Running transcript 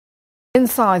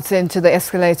Insights into the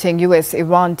escalating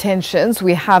US-Iran tensions,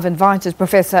 we have invited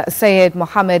Professor Seyed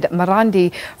Mohammad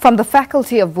Marandi from the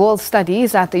Faculty of World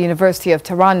Studies at the University of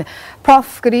Tehran.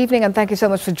 Prof, good evening and thank you so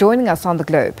much for joining us on The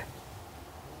Globe.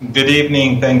 Good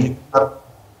evening, thank you.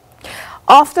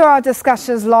 After our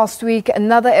discussions last week,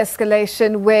 another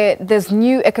escalation where there's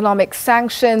new economic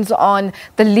sanctions on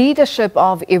the leadership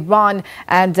of Iran,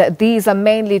 and these are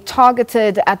mainly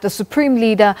targeted at the Supreme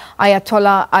Leader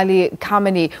Ayatollah Ali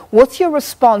Khamenei. What's your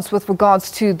response with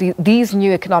regards to these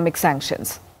new economic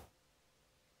sanctions?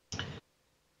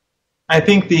 I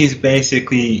think these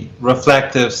basically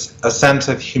reflect a sense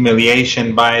of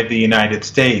humiliation by the United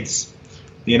States.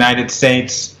 The United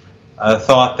States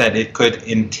thought that it could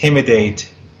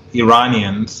intimidate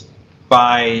Iranians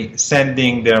by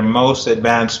sending their most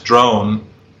advanced drone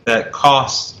that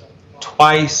costs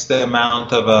twice the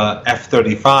amount of a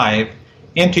F-35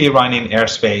 into Iranian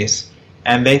airspace,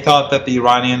 and they thought that the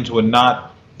Iranians would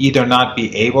either not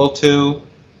be able to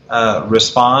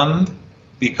respond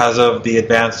because of the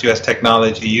advanced US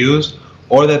technology used,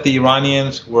 or that the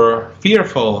Iranians were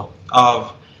fearful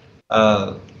of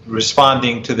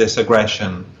responding to this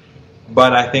aggression.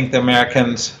 But I think the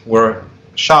Americans were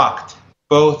shocked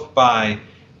both by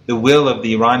the will of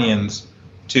the Iranians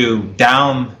to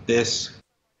down this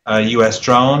US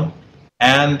drone,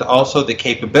 and also the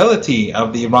capability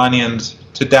of the Iranians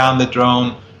to down the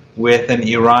drone with an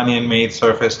Iranian-made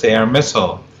surface-to-air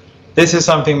missile. This is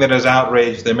something that has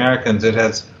outraged the Americans. It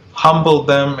has humbled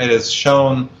them. It has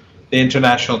shown the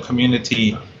international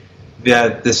community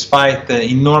that despite the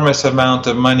enormous amount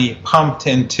of money pumped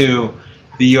into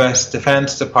the U.S.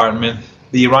 Defense Department,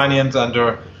 the Iranians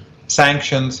under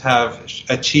sanctions have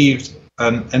achieved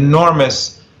an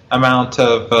enormous amount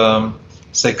of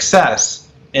success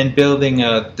in building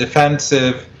a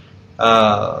defensive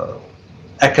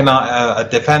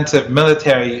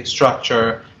military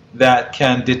structure that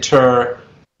can deter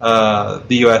the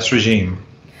U.S. regime.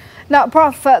 Now,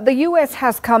 Prof, the U.S.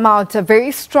 has come out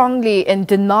very strongly in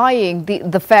denying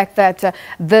the fact that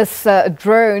this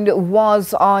drone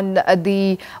was on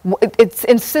it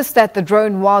insists that the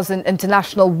drone was in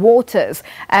international waters,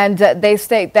 and they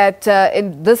state that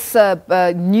in this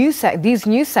these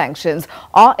new sanctions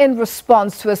are in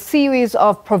response to a series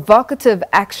of provocative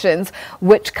actions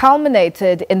which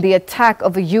culminated in the attack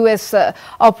of a U.S.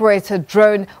 operated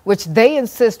drone, which they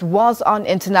insist was on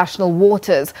international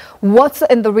waters. What's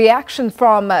in the reaction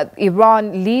from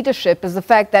Iran leadership is the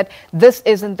fact that this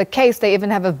isn't the case. They even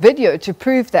have a video to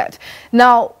prove that.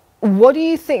 Now, what do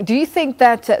you think? Do you think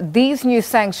that these new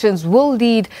sanctions will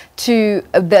lead to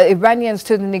the Iranians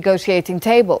to the negotiating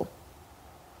table?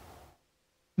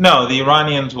 No, the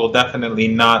Iranians will definitely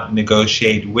not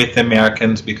negotiate with the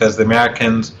Americans, because the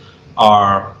Americans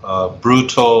are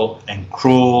brutal and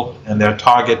cruel, and they're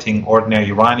targeting ordinary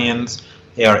Iranians.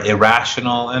 They are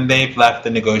irrational, and they've left the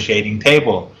negotiating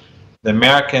table. The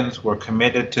Americans were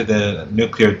committed to the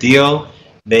nuclear deal.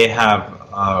 They have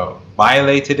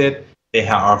violated it. They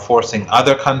are forcing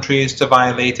other countries to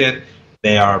violate it.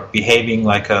 They are behaving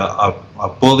like a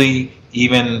bully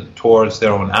even towards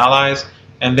their own allies.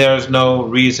 And there's no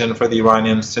reason for the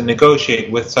Iranians to negotiate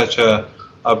with such a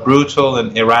brutal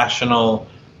and irrational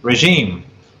regime.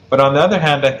 But on the other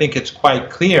hand, I think it's quite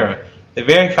clear the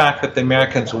very fact that the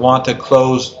Americans want a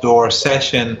closed-door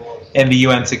session in the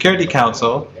UN Security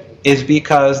Council is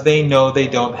because they know they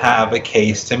don't have a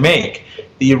case to make.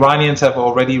 The Iranians have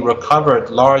already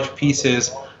recovered large pieces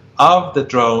of the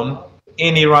drone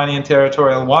in Iranian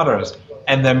territorial waters,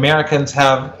 and the Americans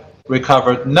have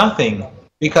recovered nothing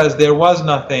because there was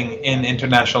nothing in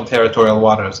international territorial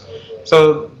waters.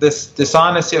 So this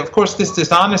dishonesty, of course, this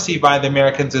dishonesty by the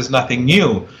Americans is nothing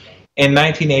new. In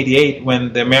 1988,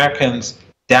 when the Americans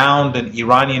downed an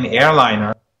Iranian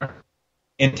airliner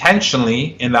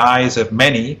intentionally in the eyes of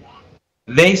many,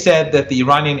 they said that the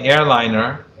Iranian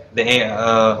airliner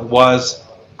was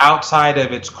outside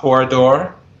of its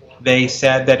corridor. They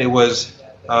said that it was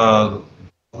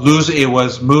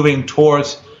moving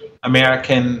towards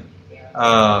American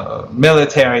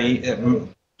military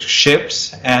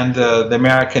ships and the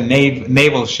American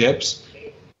naval ships,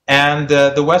 and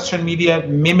the Western media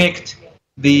mimicked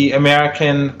the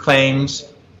American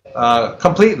claims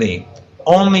completely.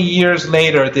 Only years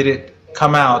later did it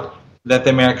come out that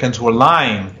the Americans were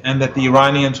lying, and that the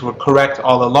Iranians were correct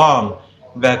all along,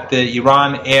 that the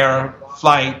Iran Air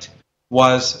flight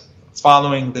was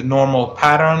following the normal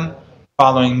pattern,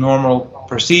 following normal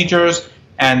procedures,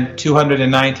 and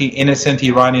 290 innocent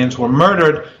Iranians were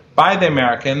murdered by the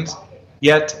Americans,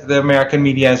 yet the American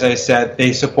media, as I said,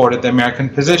 they supported the American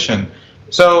position.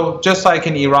 So just like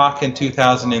in Iraq in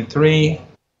 2003,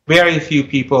 very few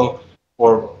people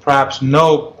or perhaps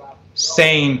no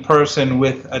sane person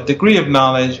with a degree of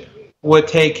knowledge would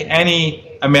take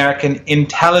any American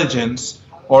intelligence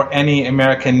or any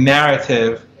American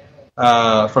narrative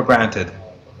for granted.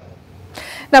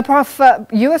 Now, Prof,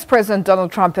 U.S. President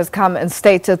Donald Trump has come and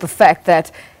stated the fact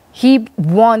that he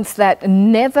wants that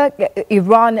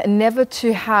Iran never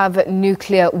to have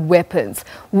nuclear weapons.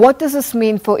 What does this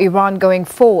mean for Iran going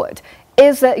forward?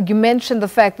 You mentioned the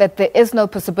fact that there is no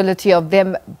possibility of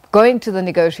them going to the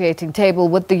negotiating table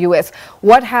with the U.S.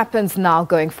 What happens now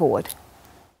going forward?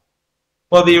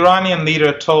 Well, the Iranian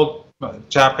leader told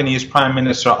Japanese Prime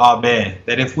Minister Abe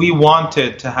that if we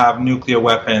wanted to have nuclear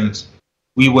weapons,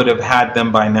 we would have had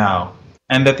them by now,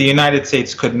 and that the United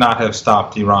States could not have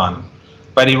stopped Iran.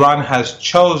 But Iran has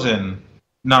chosen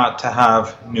not to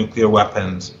have nuclear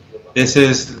weapons. It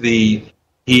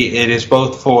is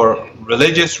both for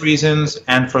religious reasons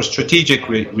and for strategic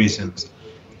reasons.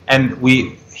 And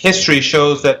history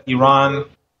shows that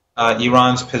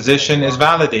Iran's position is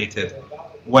validated.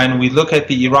 When we look at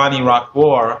the Iran-Iraq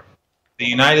war, the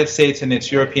United States and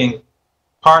its European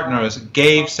partners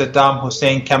gave Saddam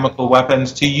Hussein chemical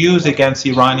weapons to use against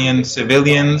Iranian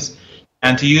civilians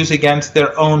and to use against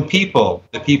their own people,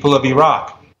 the people of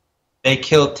Iraq. They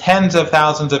killed tens of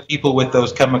thousands of people with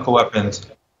those chemical weapons.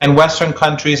 And Western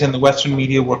countries and the Western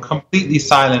media were completely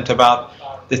silent about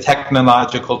the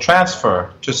technological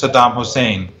transfer to Saddam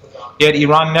Hussein. Yet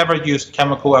Iran never used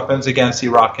chemical weapons against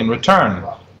Iraq in return,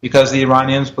 because the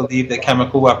Iranians believed that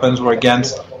chemical weapons were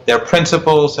against their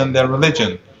principles and their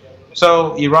religion.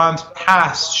 So Iran's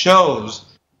past shows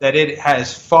that it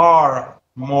has far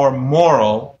more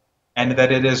moral, and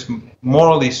that it is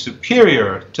morally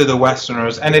superior to the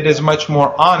Westerners, and it is much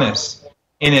more honest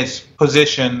in its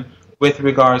position with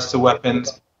regards to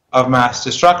weapons of mass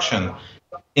destruction.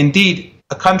 Indeed,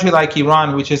 a country like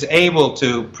Iran, which is able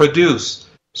to produce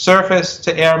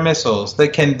surface-to-air missiles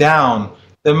that can down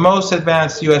the most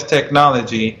advanced U.S.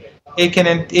 technology, it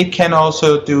can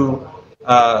also do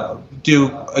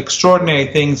extraordinary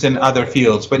things in other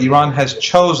fields. But Iran has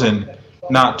chosen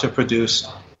not to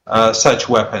produce such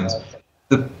weapons.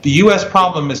 The U.S.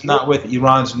 problem is not with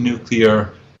Iran's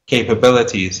nuclear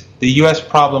capabilities. The U.S.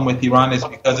 problem with Iran is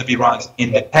because of Iran's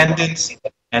independence,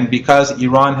 and because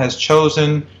Iran has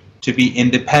chosen to be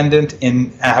independent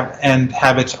and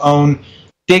have its own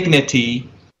dignity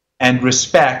and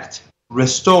respect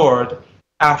restored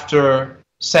after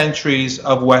centuries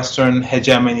of Western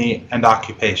hegemony and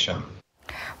occupation.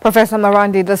 Professor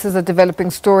Marandi, this is a developing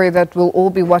story that we'll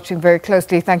all be watching very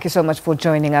closely. Thank you so much for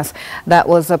joining us. That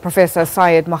was Professor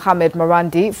Seyed Mohammad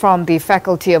Marandi from the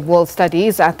Faculty of World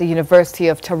Studies at the University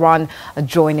of Tehran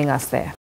joining us there.